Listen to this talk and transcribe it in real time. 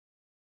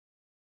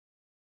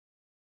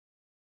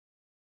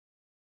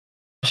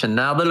flash, and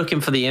now they're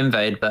looking for the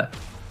invade, but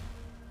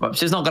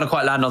she's not going to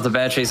quite land onto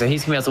Bear Tree, so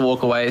he's going to be able to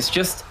walk away. It's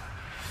just...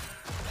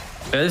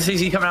 This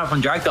is coming out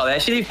from Dragdar. They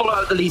actually follow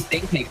out the Lee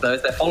Stink Nick, though,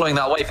 as they're following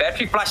that way. Bear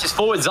Tree flashes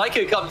forward,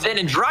 Zyko comes in,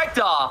 and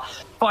Dragdar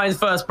finds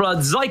first blood.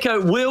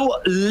 Zyko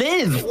will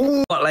live.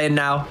 Bot lane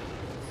now.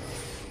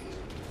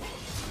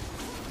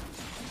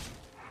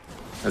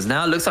 As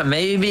now it looks like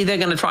maybe they're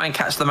going to try and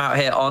catch them out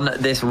here on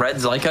this red.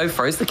 Zyko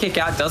throws the kick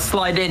out, does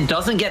slide in,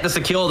 doesn't get the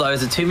secure though,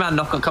 as a two-man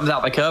knockup comes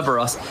out by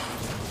Kerberos.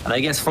 And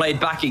he gets flayed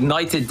back,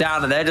 ignited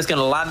down, and they're just going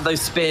to land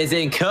those spears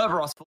in.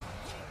 Kerberos,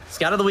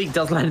 Scout of the Week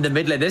does land in the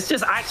mid lane. There's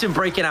just action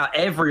breaking out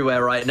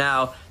everywhere right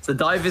now. So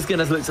Dive is going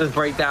to look to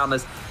break down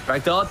as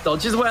Dragdar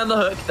dodges away on the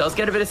hook, does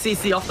get a bit of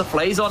CC off the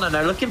Flays on, and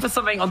they're looking for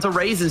something onto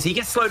Raisins. He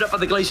gets slowed up by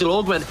the Glacial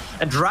Augment,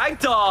 and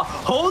Dragdar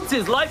holds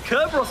his life.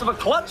 Kerberos of a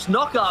clutch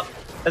knockup.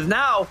 As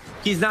now,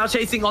 he's now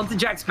chasing onto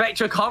Jack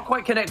Spectre. Can't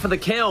quite connect for the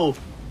kill.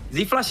 As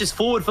he flashes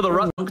forward for the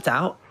run. Knocked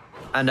out.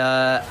 And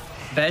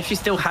Bear Tree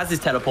still has his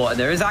teleport. And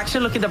there is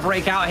action looking to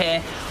break out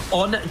here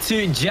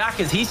onto Jack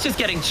as he's just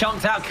getting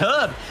chunked out.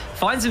 Curb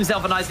finds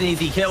himself a nice and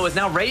easy kill. As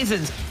now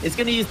Raisins is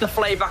going to use the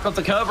flay back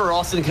onto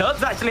Kerberos. And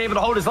Curb's actually able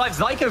to hold his life.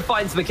 Zyko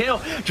finds the kill.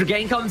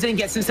 Dragain comes in,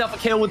 gets himself a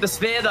kill with the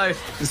spear though.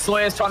 And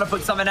Sawyer's trying to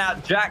put something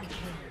out. Jack,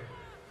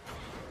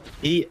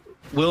 he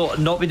will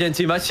not be doing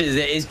too much as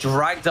it is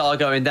Dragdar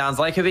going down.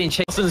 Zyko being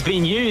chased. Wilson's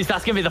being used.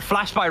 That's going to be the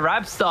flash by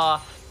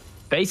Rabstar.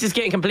 Base is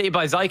getting completed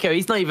by Zyko.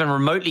 He's not even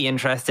remotely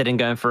interested in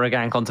going for a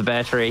gank onto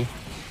Bear Tree.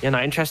 Yeah,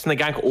 not interested in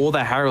the gank or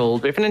the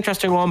Herald. Bit of an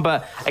interesting one,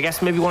 but I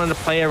guess maybe wanted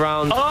to play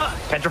around. Oh,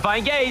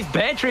 Petrifying Gaze.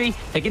 Bear Tree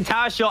taking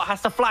tower shot,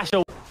 has to flash.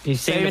 He's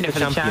saving it for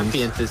the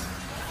champions.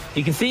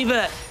 You can see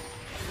that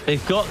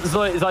they've got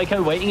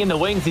Zyko waiting in the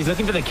wings. He's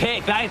looking for the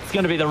kick. That's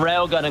going to be the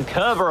railgun and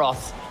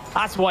Kerberos.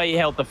 That's why he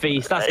held the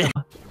feast. That's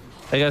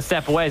they're going to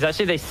step away. As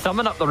actually they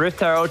summon up the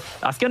Rift Herald.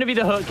 That's going to be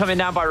the hook coming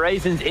down by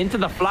Raisins into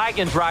the flag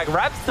and drag.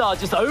 Rabstar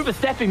just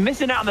overstepping,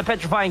 missing out on the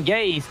Petrifying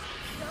Gaze.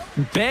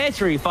 Bear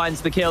Tree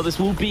finds the kill. This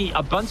will be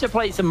a bunch of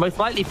plates and most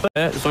likely...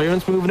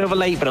 Zoran's moving over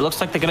late, but it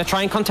looks like they're going to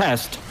try and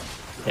contest.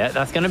 Yeah,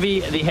 that's going to be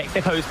the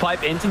Hectic Hose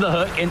Pipe into the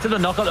hook, into the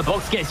knockout. The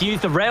box gets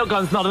used. The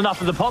Railgun's not enough,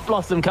 and the Pop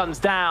Blossom comes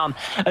down.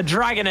 A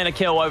Dragon and a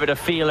kill over to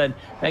Phelan.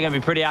 They're going to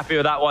be pretty happy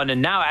with that one. And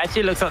now it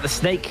actually looks like the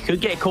Snake could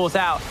get caught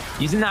out.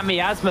 Using that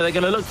Miasma, they're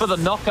going to look for the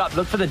knockup,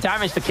 look for the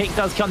damage. The kick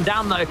does come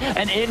down, though.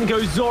 And in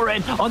goes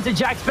Zoran onto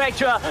Jack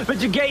Spectre. But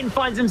Dragain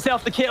finds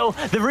himself the kill.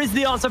 There is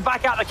the answer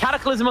back out. The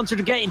Cataclysm onto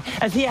Dragain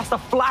as he has to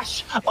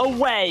flash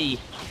away.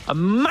 A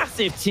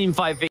massive team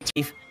fight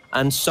victory.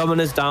 And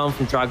Summoners down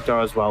from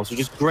Dragdar as well. So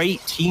just great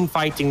team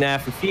fighting there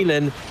from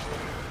Phelan.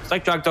 It's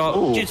like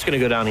Dragdar just going to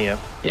go down here.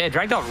 Yeah,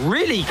 Dragdar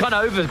really kind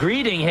of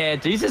over-greeding here.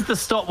 Uses the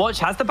stopwatch,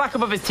 has the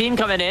backup of his team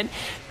coming in.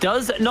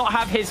 Does not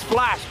have his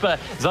flash, but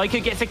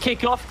Zyko gets a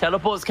kick off.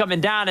 Teleport's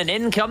coming down, and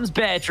in comes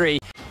Bear Tree.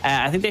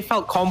 I think they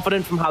felt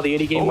confident from how the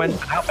early game went.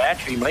 Now Bear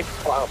Tree might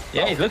wow.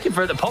 Yeah, he's looking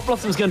for it. The Pop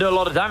Blossom's going to do a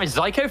lot of damage.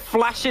 Zyko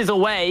flashes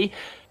away.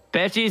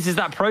 Bear Tree uses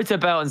that Proto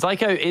Belt, and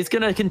Zyko is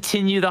going to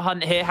continue the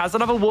hunt here. Has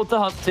another ward to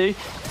hunt to.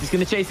 He's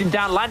going to chase him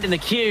down, land in the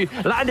queue,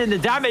 land in the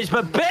damage,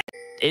 but Bear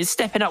is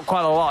stepping up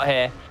quite a lot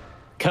here.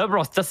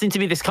 Kerberos does seem to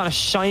be this kind of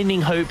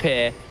shining hope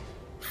here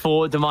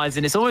for Demise,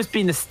 and it's always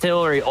been the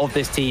story of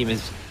this team.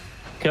 Is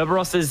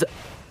Kerberos is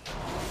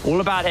all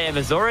about him.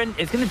 Zoran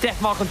is going to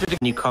death mark onto the...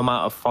 You come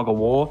out of Fog of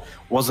War,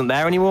 wasn't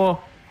there anymore.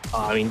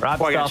 I mean,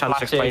 before I get a chance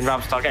to explain,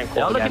 Rabstar getting caught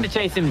They're looking to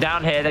chase him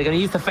down here. They're going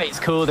to use the Fate's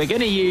Call. They're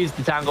going to use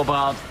the Tangle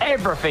Barbs.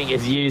 Everything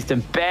is used,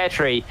 and Bear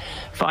Tree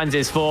finds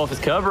his fourth as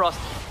Kerberos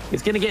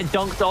is going to get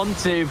dunked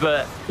onto,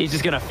 but he's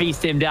just going to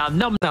feast him down.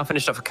 Numb now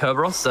finished off for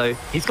Kerberos, so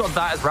he's got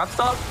that as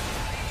Rabstar.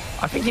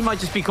 I think he might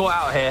just be caught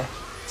out here.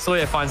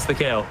 Sawyer finds the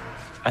kill.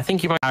 I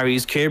think he might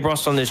carries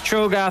Kerberos on this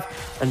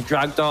Cho'Gath and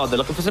Dragdar. They're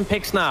looking for some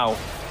picks now.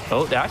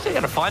 Oh, they're actually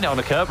going to find it on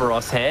the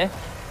Kerberos here.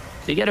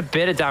 So you get a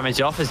bit of damage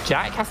off as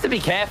Jack has to be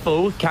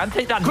careful. Can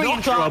take that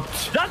knock up.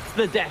 That's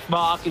the death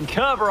mark, and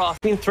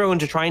Kerberos being thrown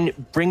to try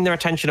and bring their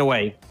attention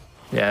away.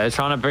 Yeah, they're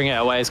trying to bring it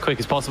away as quick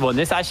as possible. And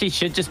this actually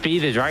should just be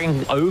the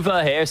Dragon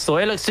over here.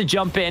 Sawyer looks to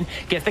jump in,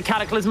 gets the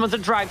Cataclysm onto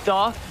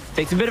Dragdar.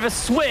 Takes a bit of a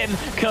swim.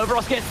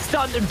 Kerberos gets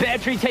stunned, and Bear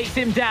Tree takes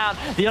him down.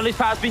 The Unleashed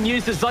Power's been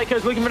used as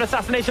Zyko's looking for an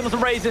assassination on the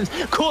Raisins.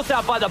 Caught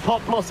out by the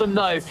Pop Blossom,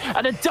 though.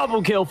 And a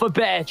double kill for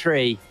Bear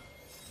Tree.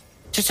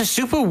 Just a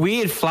super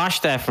weird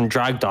flash there from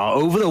Dragdar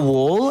over the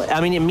wall. I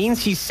mean, it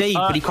means he's safe,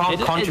 but he can't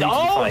contribute to the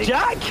fight.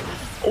 Jack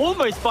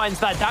almost finds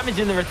that damage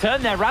in the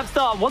return there.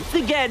 Rabstar once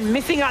again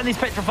missing out on these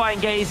Petrifying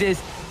Gazes.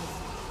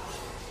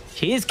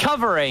 He is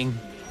covering,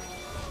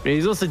 but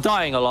he's also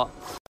dying a lot.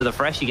 To the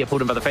fresh, you get pulled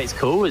in by the Fate's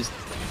Call.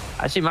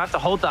 Actually might have to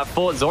hold that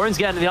fort. Zoran's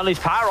getting the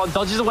Unleashed Power on,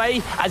 dodges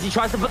away as he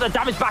tries to put the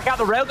damage back out.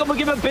 The Railgun will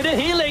give him a bit of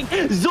healing.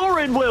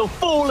 Zoran will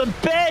fall, and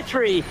Bear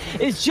Tree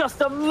is just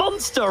a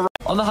monster.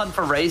 On the hunt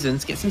for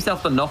Raisins, gets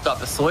himself the knock-up.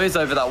 The Sawyer's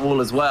over that wall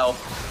as well.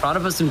 Trying to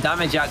put some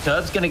damage out.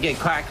 Curb's going to get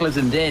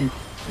Cataclysmed in.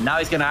 And now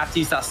he's going to have to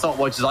use that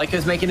stopwatch.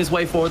 Zyko's making his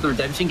way forward. The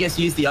Redemption gets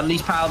used. The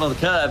Unleashed Power on the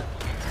Curb.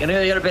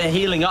 Gonna get a bit of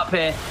healing up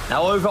here.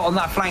 Now over on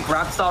that flank,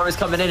 Rabstar is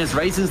coming in as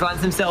Raisins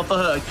lands himself a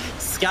hook.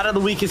 Scatter of the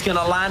Weak is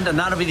gonna land, and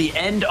that'll be the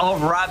end of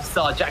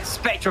Rabstar. Jack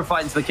Spectra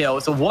finds the kill.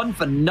 It's a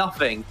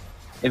 1-0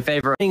 in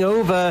favor of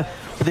over.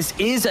 But this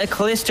is a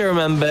Callista,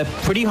 remember.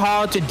 Pretty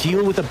hard to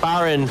deal with the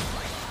Baron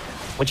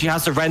when she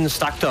has the Ren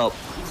stacked up.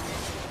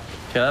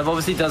 Curve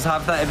obviously does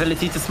have that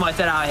ability to smite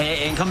it out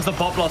here. In comes the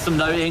Pop Blossom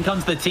though. In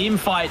comes the team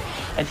fight.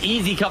 An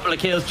easy couple of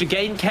kills.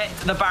 Jagain kept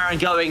the Baron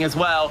going as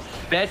well.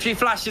 Beartree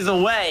flashes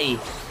away.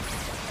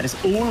 And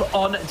it's all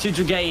on to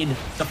Jagain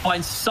to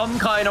find some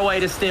kind of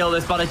way to steal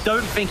this, but I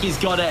don't think he's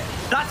got it.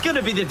 That's going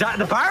to be the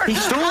Baron. He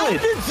stole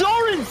it. How did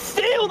Zoran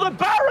steal the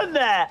Baron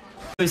there?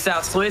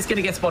 South, Sawyer's going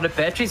to get spotted.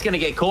 Beartree's going to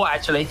get caught,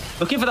 actually.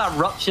 Looking for that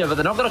rupture, but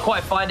they're not going to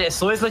quite find it.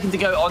 Sawyer's looking to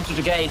go onto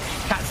Jagain.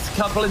 Cat's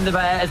couple in the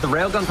air as the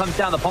railgun comes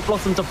down. The Pop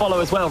Blossom to follow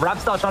as well.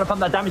 Rabstar trying to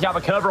pump that damage out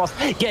of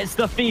Kerberos. Gets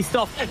the feast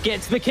off.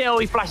 Gets the kill.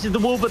 He flashes the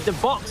wall, but the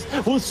box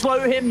will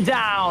slow him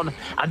down.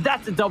 And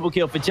that's a double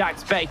kill for Jack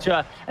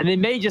Spectra. And they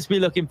may just be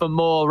looking for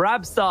more.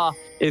 Rabstar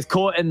is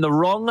caught in the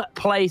wrong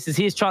place as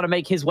he's trying to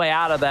make his way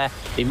out of there.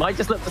 He might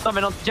just look for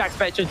something onto Jack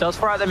Spectra. Does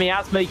throw out the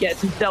miasma. He gets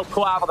himself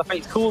caught out by the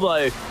Fate's Cool,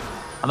 though.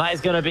 And that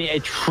is going to be a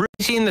true...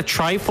 Seeing the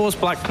Triforce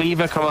Black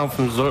Cleaver come out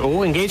from Zoe.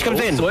 Oh, Engage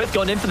comes in. Sawyer's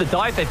gone in for the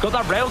dive. They've got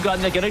that railgun.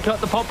 They're going to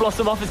cut the Pop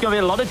Blossom off. It's going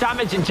to be a lot of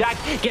damage, and Jack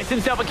gets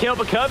himself a kill,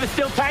 but Curve is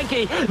still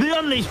tanky. The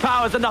Unleashed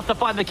power is enough to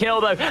find the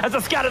kill, though, as a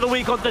Scatter of the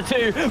Weak onto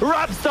 2.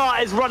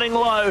 Rabstar is running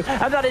low,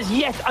 and that is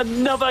yet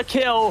another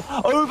kill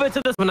over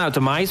to the... Now,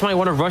 Demise might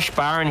want to rush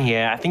Baron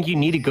here. I think you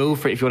need to go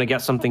for it if you want to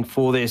get something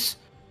for this.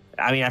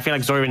 I mean, I feel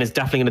like Zoran is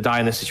definitely going to die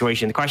in this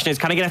situation. The question is,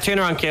 can he get a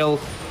turnaround kill?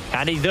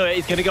 Can he do it?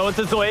 He's going to go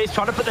into Zoe. He's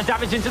trying to put the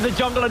damage into the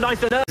jungle, and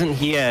nice enough. Isn't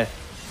here.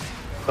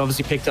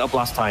 Obviously picked it up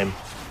last time.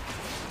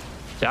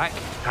 Jack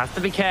has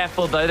to be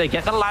careful, though. They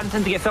get the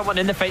Lantern to get someone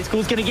in. The Fate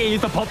School's going to get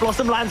used. The Pop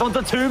Blossom lands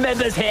onto 2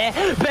 members here.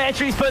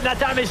 Beartree's putting that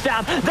damage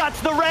down. That's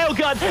the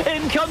railgun.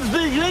 In comes the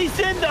Lee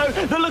Sin, though.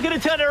 They're looking to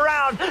turn it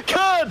around.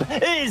 Curb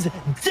is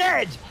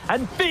dead.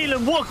 And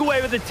Phelan walk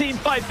away with a team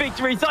fight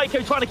victory.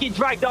 Zyko trying to keep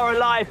Dragdar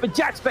alive. But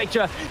Jack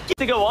Spectra gets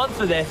to go on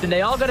to this. And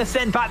they are going to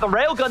send back. The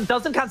railgun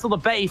doesn't cancel the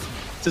base.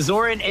 So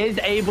Zoran is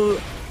able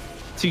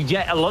to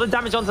get a lot of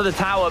damage onto the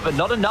tower, but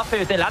not enough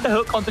here. If they land a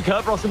hook onto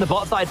Kerberos in the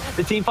bot side,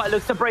 the team fight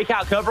looks to break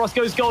out. Kerberos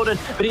goes golden,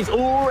 but he's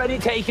already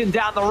taken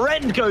down. The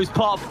Rend goes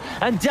pop,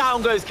 and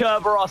down goes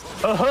Kerberos.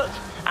 A hook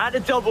and a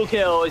double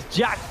kill as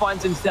Jack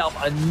finds himself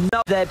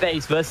another their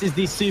base versus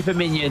these super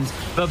minions.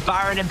 But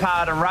Baron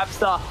empowered, and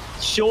Rabstar,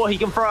 sure, he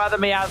can throw out the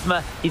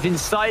miasma. He's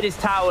inside his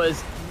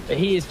towers, but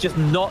he is just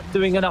not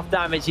doing enough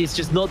damage. He's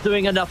just not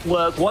doing enough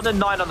work. 1 and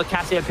 9 on the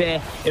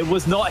Cassiopeia. It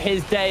was not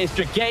his day as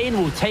Jagain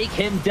will take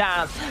him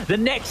down. The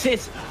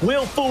Nexus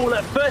will fall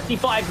at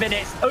 35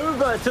 minutes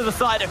over to the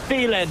side of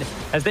Phelan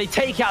as they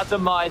take out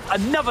Demise.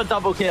 Another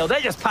double kill.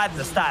 They're just padding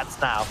the stats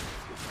now.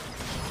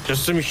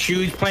 Just some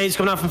huge plays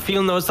coming out from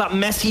Phelan, though. It's that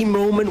messy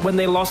moment when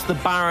they lost the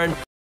Baron.